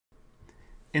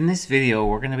In this video,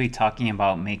 we're going to be talking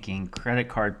about making credit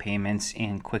card payments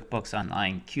in QuickBooks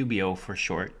Online, QBO for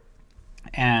short.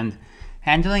 And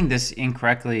handling this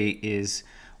incorrectly is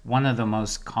one of the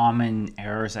most common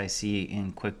errors I see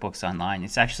in QuickBooks Online.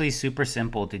 It's actually super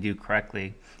simple to do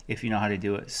correctly if you know how to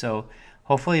do it. So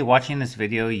hopefully watching this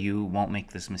video, you won't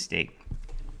make this mistake.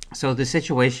 So the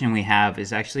situation we have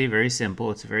is actually very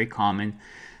simple. It's very common.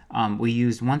 We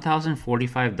used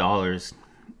 $1,045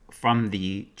 from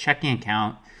the checking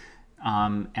account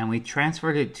and we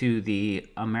transferred it to the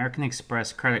American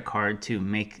Express credit card to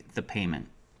make the payment.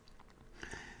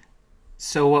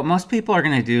 So what most people are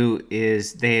going to do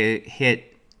is they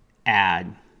hit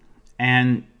add,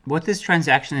 and what this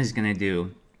transaction is going to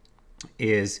do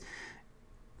is,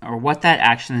 or what that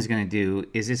action is going to do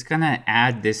is it's going to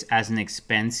add this as an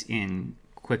expense in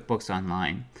QuickBooks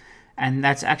Online. And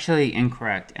that's actually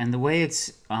incorrect. And the way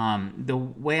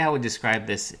I would describe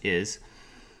this is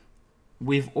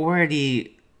we've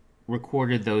already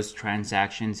recorded those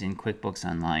transactions in QuickBooks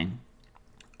Online.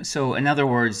 So in other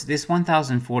words, this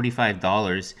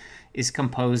 $1,045 is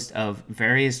composed of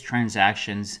various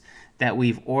transactions that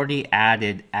we've already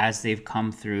added as they've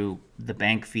come through the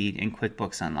bank feed in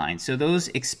QuickBooks Online. So those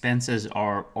expenses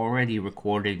are already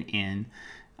recorded in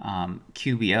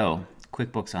QBO,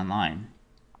 QuickBooks Online.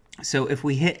 So if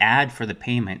we hit add for the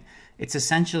payment, it's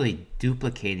essentially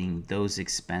duplicating those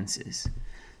expenses.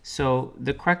 So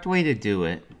the correct way to do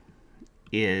it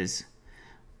is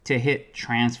to hit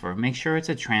transfer. Make sure it's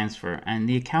a transfer, and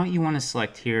the account you want to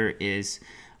select here is,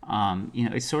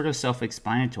 it's sort of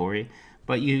self-explanatory,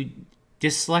 but you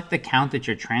just select the account that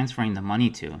you're transferring the money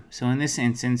to. So in this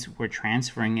instance, we're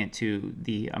transferring it to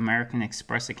the American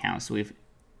Express account. So we've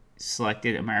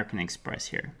selected American Express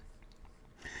here.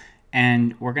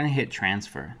 And we're going to hit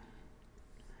transfer.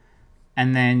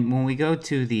 And then when we go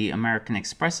to the American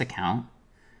Express account,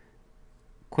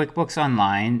 QuickBooks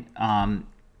Online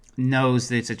knows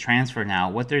that it's a transfer now.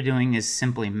 What they're doing is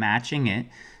simply matching it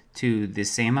to the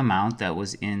same amount that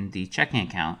was in the checking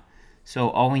account. So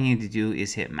all we need to do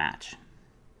is hit match.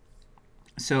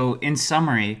 So in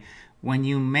summary, when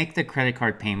you make the credit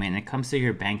card payment and it comes to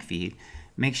your bank feed,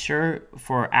 make sure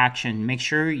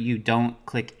you don't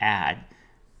click add.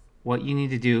 What you need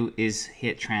to do is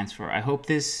hit transfer. I hope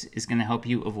this is going to help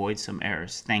you avoid some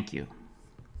errors. Thank you.